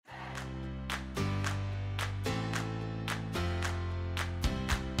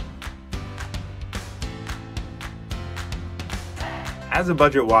As a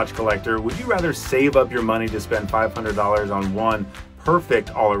budget watch collector, would you rather save up your money to spend $500 on one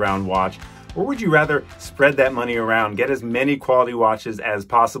perfect all-around watch, or would you rather spread that money around, get as many quality watches as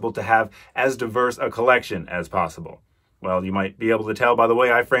possible to have as diverse a collection as possible? Well, you might be able to tell by the way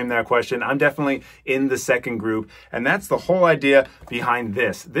I framed that question, I'm definitely in the second group, and that's the whole idea behind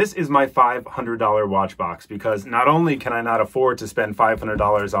this. This is my $500 watch box, because not only can I not afford to spend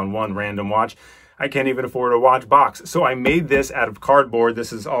 $500 on one random watch, I can't even afford a watch box. So I made this out of cardboard.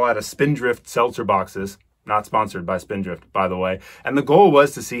 This is all out of Spindrift seltzer boxes. Not sponsored by Spindrift, by the way. And the goal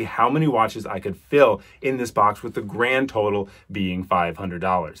was to see how many watches I could fill in this box, with the grand total being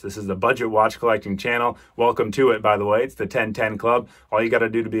 $500. This is the Budget Watch Collecting channel. Welcome to it, by the way. It's the 1010 Club. All you got to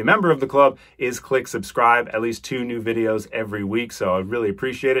do to be a member of the club is click subscribe. At least 2 new videos every week, so I'd really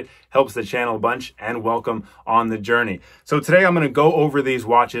appreciate it. Helps the channel a bunch, and welcome on the journey. So today I'm going to go over these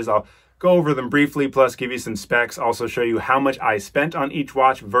watches. I'll go over them briefly, plus give you some specs, also show you how much I spent on each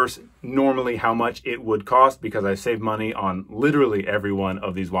watch versus normally how much it would cost, because I saved money on literally every one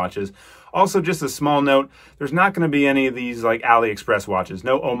of these watches. Also, just a small note, there's not going to be any of these like AliExpress watches,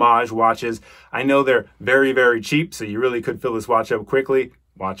 no homage watches. I know they're very, very cheap, so you really could fill this watch up quickly.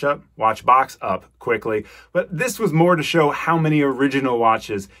 Watch box up quickly. But this was more to show how many original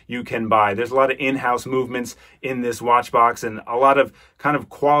watches you can buy. There's a lot of in-house movements in this watch box, and a lot of kind of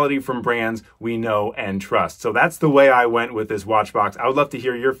quality from brands we know and trust. So that's the way I went with this watch box. I would love to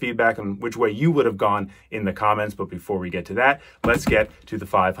hear your feedback on which way you would have gone in the comments. But before we get to that, let's get to the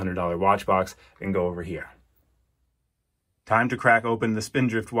 $500 watch box and go over here. Time to crack open the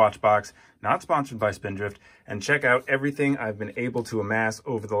Spindrift watch box, not sponsored by Spindrift, and check out everything I've been able to amass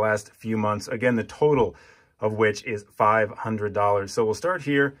over the last few months. Again, the total of which is $500. So we'll start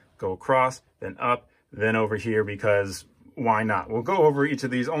here, go across, then up, then over here, because why not? We'll go over each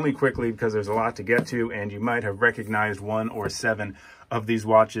of these only quickly because there's a lot to get to, and you might have recognized 1 or 7 of these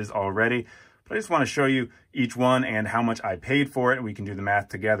watches already. But I just want to show you each one and how much I paid for it, and we can do the math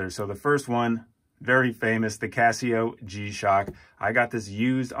together. So the first one, very famous, the Casio G-Shock. I got this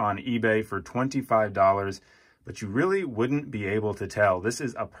used on eBay for $25, but you really wouldn't be able to tell. This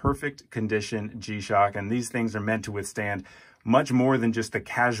is a perfect condition G-Shock, and these things are meant to withstand much more than just the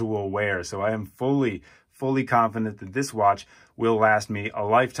casual wear. So I am fully confident that this watch will last me a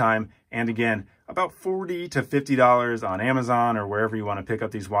lifetime. And again, about $40 to $50 on Amazon or wherever you want to pick up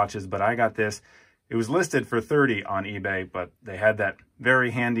these watches, but I got this. It was listed for $30 on eBay, but they had that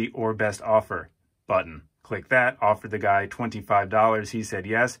very handy or best offer button. Click that, offered the guy $25. He said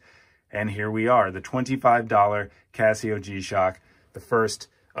yes, and here we are, the $25 Casio G-Shock, the first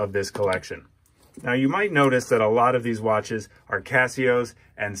of this collection. Now you might notice that a lot of these watches are Casios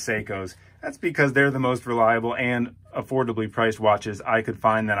and Seikos. That's because they're the most reliable and affordably priced watches I could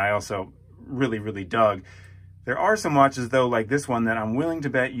find that I also really dug. There are some watches though, like this one, that I'm willing to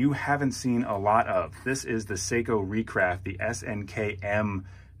bet you haven't seen a lot of. This is the Seiko Recraft, the SNK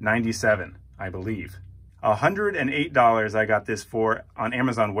M97. I believe. $108 I got this for on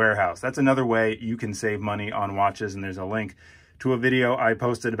Amazon Warehouse. That's another way you can save money on watches, and there's a link to a video I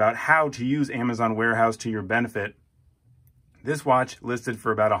posted about how to use Amazon Warehouse to your benefit. This watch listed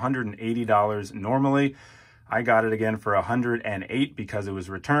for about $180 normally. I got it again for $108 because it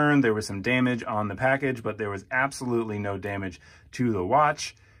was returned. There was some damage on the package, but there was absolutely no damage to the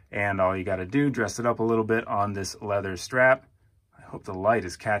watch. And all you got to do, dress it up a little bit on this leather strap. I hope the light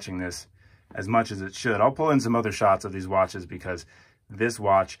is catching this as much as it should. I'll pull in some other shots of these watches because this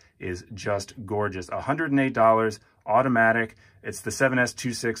watch is just gorgeous. $108, automatic. It's the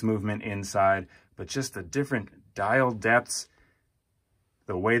 7S26 movement inside, but just the different dial depths,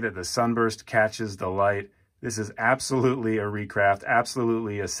 the way that the sunburst catches the light. This is absolutely a Recraft,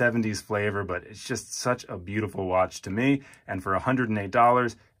 absolutely a 70s flavor, but it's just such a beautiful watch to me. And for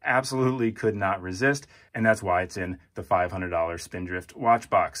 $108, absolutely could not resist. And that's why it's in the $500 Spindrift watch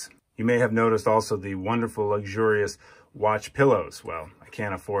box. You may have noticed also the wonderful, luxurious watch pillows. Well, I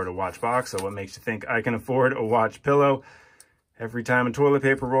can't afford a watch box, so what makes you think I can afford a watch pillow? Every time a toilet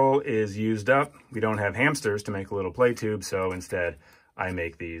paper roll is used up, we don't have hamsters to make a little play tube, so instead I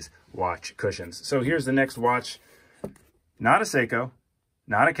make these watch cushions. So here's the next watch. Not a Seiko,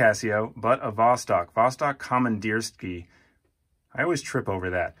 not a Casio, but a Vostok. Vostok Komandierski. I always trip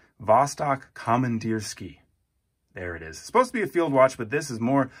over that. Vostok Komandierski. There it is. It's supposed to be a field watch, but this is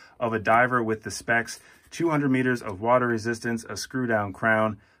more of a diver with the specs. 200 meters of water resistance, a screw-down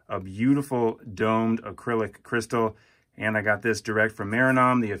crown, a beautiful domed acrylic crystal, and I got this direct from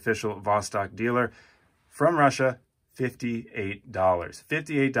Marinom, the official Vostok dealer. From Russia, $58.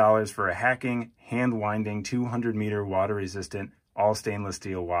 $58 for a hacking, hand-winding, 200-meter water-resistant, all stainless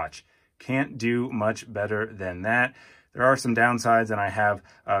steel watch. Can't do much better than that. There are some downsides, and I have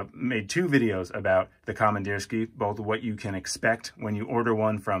made 2 videos about the Commanderski, both what you can expect when you order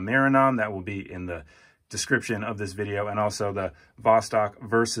one from Maranon. That will be in the description of this video, and also the Vostok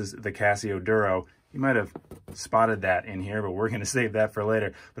versus the Casio Duro. You might have spotted that in here, but we're going to save that for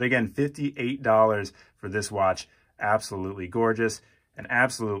later. But again, $58 for this watch. Absolutely gorgeous and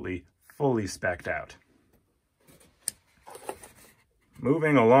absolutely fully spec'd out.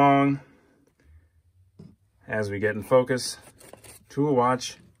 Moving along, as we get in focus to a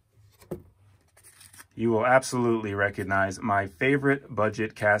watch you will absolutely recognize my favorite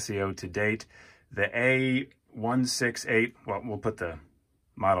budget Casio to date, the A168. Well, we'll put the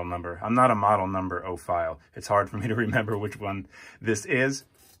model number. I'm not a model number ophile. It's hard for me to remember which one this is,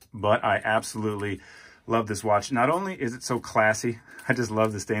 but I absolutely love this watch. Not only is it so classy, I just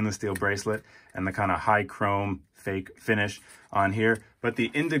love the stainless steel bracelet and the kind of high chrome fake finish on here, but the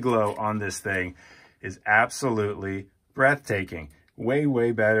Indiglo on this thing is absolutely breathtaking. Way,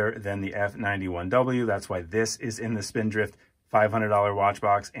 way better than the F91W. That's why this is in the Spindrift $500 watch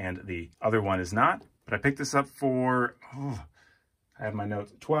box and the other one is not. But I picked this up for, I have my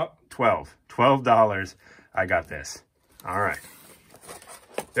notes, $12. I got this. All right.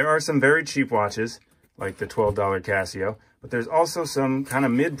 There are some very cheap watches, like the $12 Casio, but there's also some kind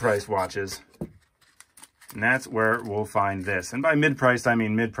of mid-priced watches, and that's where we'll find this. And by mid-priced, I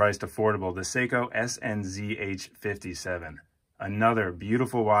mean mid-priced affordable, the Seiko SNZH57. Another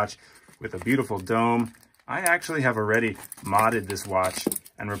beautiful watch with a beautiful dome. I actually have already modded this watch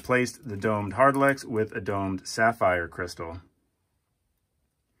and replaced the domed Hardlex with a domed sapphire crystal.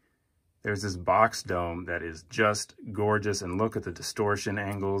 There's this box dome that is just gorgeous, and look at the distortion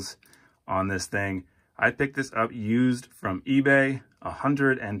angles on this thing. I picked this up used from eBay,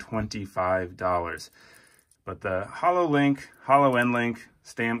 $125. But the Hollow End Link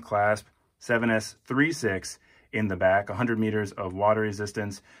stamp clasp 7S36 in the back, 100 meters of water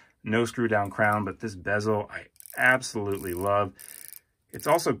resistance, no screw down crown, but this bezel I absolutely love. It's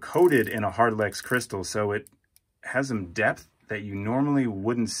also coated in a Hardlex crystal, so it has some depth that you normally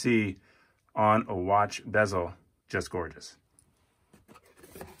wouldn't see on a watch bezel. Just gorgeous.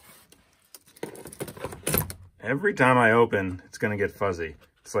 Every time I open, it's going to get fuzzy.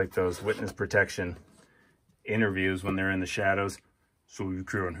 It's like those witness protection interviews when they're in the shadows, so you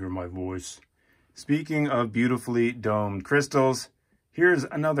can't hear my voice. Speaking of beautifully domed crystals, here's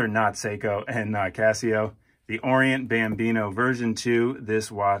another not Seiko and not Casio, the Orient Bambino version 2.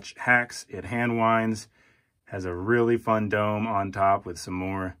 This watch hacks, it hand winds, has a really fun dome on top with some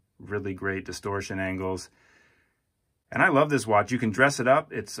more really great distortion angles. And I love this watch. You can dress it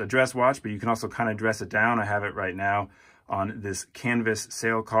up. It's a dress watch, but you can also kind of dress it down. I have it right now on this canvas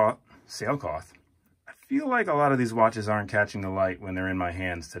sailcloth. I feel like a lot of these watches aren't catching the light when they're in my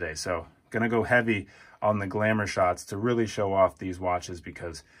hands today, so I'm gonna go heavy on the glamour shots to really show off these watches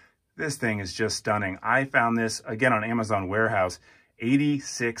because this thing is just stunning. I found this, again, on Amazon Warehouse,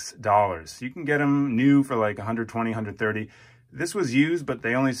 $86. You can get them new for like $120, $130. This was used, but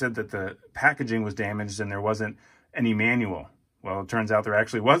they only said that the packaging was damaged and there wasn't any manual. Well, it turns out there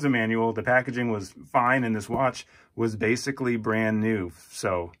actually was a manual. The packaging was fine, and this watch was basically brand new.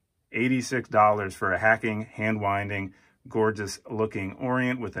 So $86 for a hacking, hand-winding, gorgeous-looking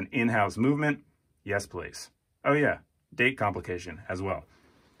Orient with an in-house movement. Yes, please. Oh, yeah, date complication as well.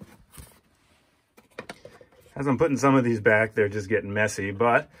 As I'm putting some of these back, they're just getting messy,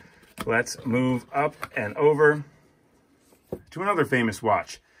 but let's move up and over to another famous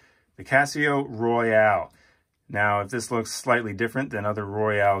watch, the Casio Royale. Now, if this looks slightly different than other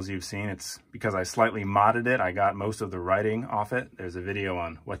Royales you've seen, it's because I slightly modded it. I got most of the writing off it. There's a video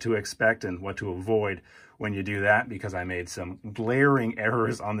on what to expect and what to avoid when you do that, because I made some glaring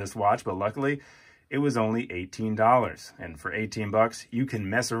errors on this watch, but luckily it was only $18. And for 18 bucks, you can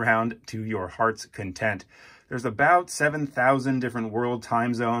mess around to your heart's content. There's about 7,000 different world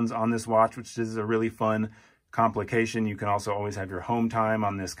time zones on this watch, which is a really fun complication. You can also always have your home time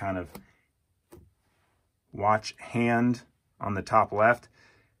on this kind of watch hand on the top left.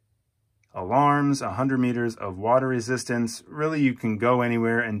 Alarms, 100 meters of water resistance. Really, you can go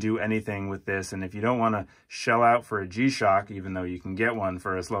anywhere and do anything with this. And if you don't want to shell out for a G-Shock, even though you can get one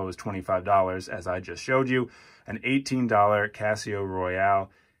for as low as $25, as I just showed you, an $18 Casio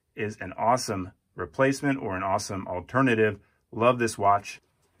Royale is an awesome replacement or an awesome alternative. Love this watch.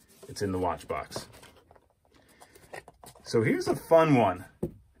 It's in the watch box. So here's a fun one,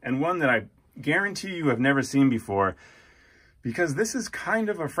 and one that I guarantee you have never seen before, because this is kind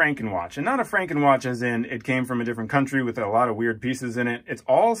of a Frankenwatch, and not a Frankenwatch as in it came from a different country with a lot of weird pieces in it. It's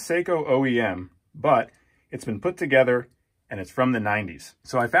all Seiko OEM, but it's been put together and it's from the 90s.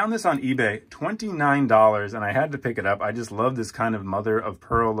 So I found this on eBay, $29, and I had to pick it up. I just love this kind of mother of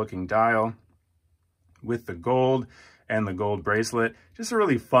pearl looking dial with the gold and the gold bracelet. Just a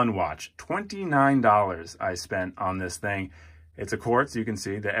really fun watch. $29 I spent on this thing. It's a quartz, you can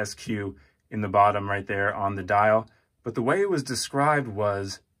see the SQ in the bottom right there on the dial. But the way it was described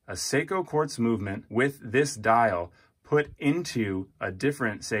was a Seiko quartz movement with this dial put into a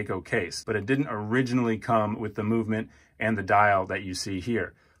different Seiko case, but it didn't originally come with the movement and the dial that you see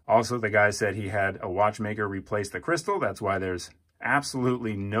here. Also, the guy said he had a watchmaker replace the crystal. That's why there's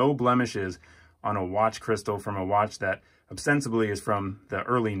absolutely no blemishes on a watch crystal from a watch that ostensibly is from the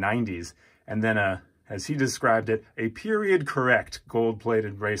early 90s. And then as he described it, a period correct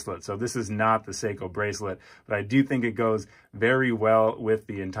gold-plated bracelet. So this is not the Seiko bracelet, but I do think it goes very well with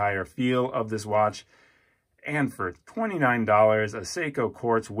the entire feel of this watch. And for $29, a Seiko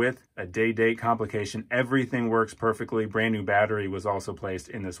quartz with a day-date complication, everything works perfectly. Brand new battery was also placed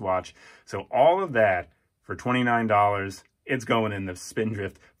in this watch. So all of that for $29, it's going in the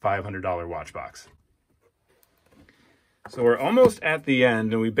Spindrift $500 watch box. So we're almost at the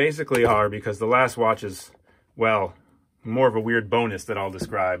end, and we basically are, because the last watch is, well, more of a weird bonus that I'll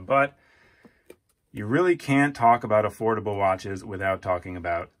describe. But you really can't talk about affordable watches without talking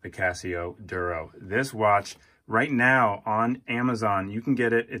about the Casio Duro. This watch right now on Amazon, you can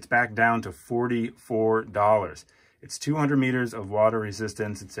get it. It's back down to $44. It's 200 meters of water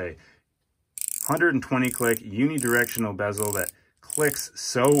resistance. It's a 120 click unidirectional bezel that clicks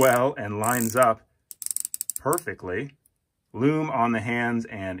so well and lines up perfectly. Lume on the hands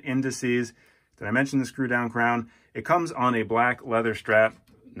and indices. Did I mention the screw down crown? It comes on a black leather strap.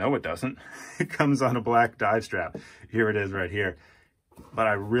 No, it doesn't. It comes on a black dive strap. Here it is right here. But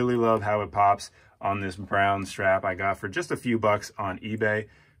I really love how it pops on this brown strap I got for just a few bucks on eBay.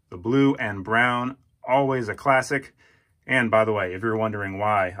 The blue and brown, always a classic. And by the way, if you're wondering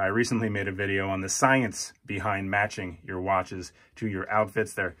why, I recently made a video on the science behind matching your watches to your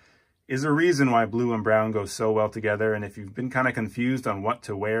outfits. There is a reason why blue and brown go so well together. And if you've been kind of confused on what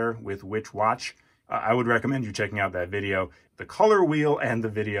to wear with which watch, I would recommend you checking out that video. The color wheel and the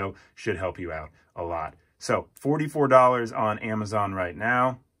video should help you out a lot. So $44 on Amazon right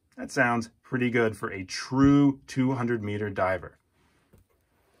now. That sounds pretty good for a true 200-meter diver.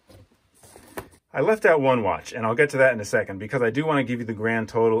 I left out one watch, and I'll get to that in a second, because I do want to give you the grand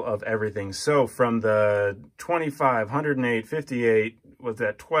total of everything. So from the 25, 108, 58, was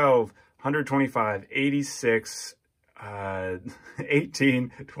that 12, 125, 86,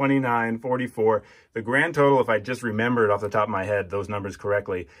 18, 29, 44. The grand total, if I just remembered off the top of my head those numbers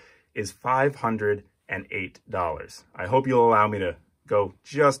correctly, is $508. I hope you'll allow me to go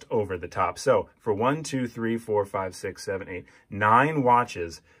just over the top. So for 1, 2, 3, 4, 5, 6, 7, 8, 9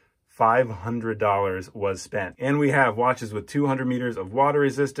 watches, $500 was spent. And we have watches with 200 meters of water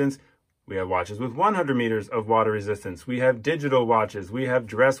resistance. We have watches with 100 meters of water resistance. We have digital watches. We have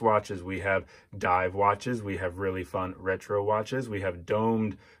dress watches. We have dive watches. We have really fun retro watches. We have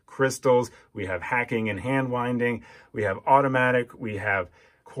domed crystals. We have hacking and hand winding. We have automatic. We have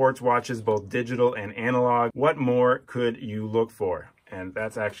quartz watches, both digital and analog. What more could you look for? And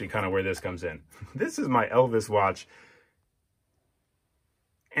that's actually kind of where this comes in. This is my Elvis watch.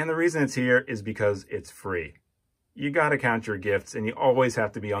 And the reason it's here is because it's free. You got to count your gifts, and you always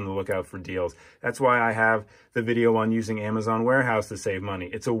have to be on the lookout for deals. That's why I have the video on using Amazon Warehouse to save money.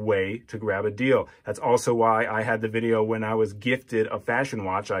 It's a way to grab a deal. That's also why I had the video when I was gifted a fashion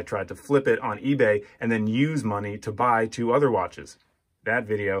watch. I tried to flip it on eBay and then use money to buy 2 other watches. That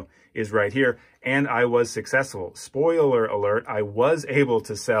video is right here, and I was successful. Spoiler alert, I was able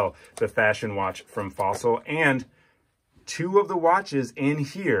to sell the fashion watch from Fossil, and 2 of the watches in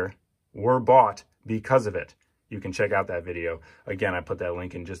here were bought because of it. You can check out that video. Again, I put that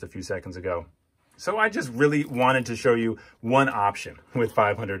link in just a few seconds ago. So I just really wanted to show you one option with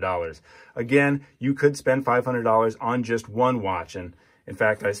 $500. Again, you could spend $500 on just one watch. And in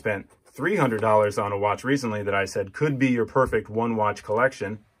fact, I spent $300 on a watch recently that I said could be your perfect one watch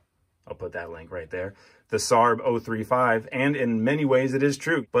collection. I'll put that link right there. The Sarb 035. And in many ways it is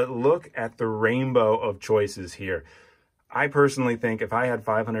true. But look at the rainbow of choices here. I personally think if I had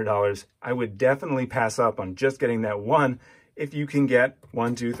 $500, I would definitely pass up on just getting that one if you can get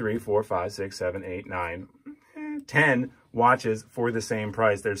 1, 2, 3, 4, 5, 6, 7, 8, 9, 10 watches for the same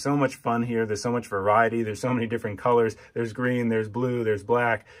price. There's so much fun here. There's so much variety. There's so many different colors. There's green, there's blue, there's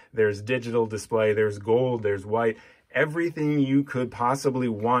black, there's digital display, there's gold, there's white. Everything you could possibly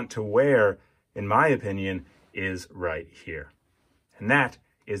want to wear, in my opinion, is right here. And that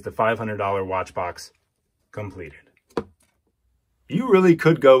is the $500 watch box completed. You really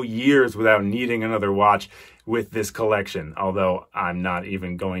could go years without needing another watch with this collection, although I'm not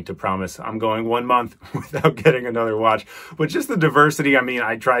even going to promise I'm going 1 month without getting another watch. But just the diversity, I mean,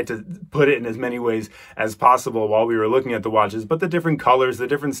 I tried to put it in as many ways as possible while we were looking at the watches, but the different colors, the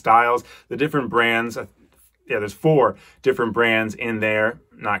different styles, the different brands. Yeah, there's 4 different brands in there,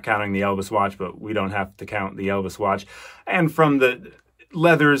 not counting the Elvis watch, but we don't have to count the Elvis watch. And from the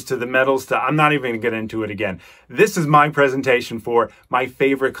leathers to the metals to, I'm not even going to get into it again. This is my presentation for my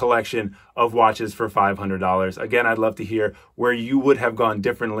favorite collection of watches for $500. Again, I'd love to hear where you would have gone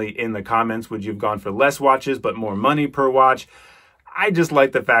differently in the comments. Would you have gone for less watches but more money per watch? I just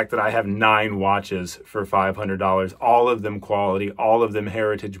like the fact that I have 9 watches for $500, all of them quality, all of them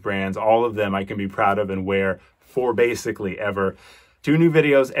heritage brands, all of them I can be proud of and wear for basically ever. 2 new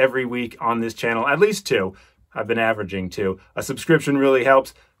videos every week on this channel, at least 2. I've been averaging 2. A subscription really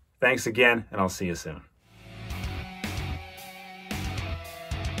helps. Thanks again, and I'll see you soon.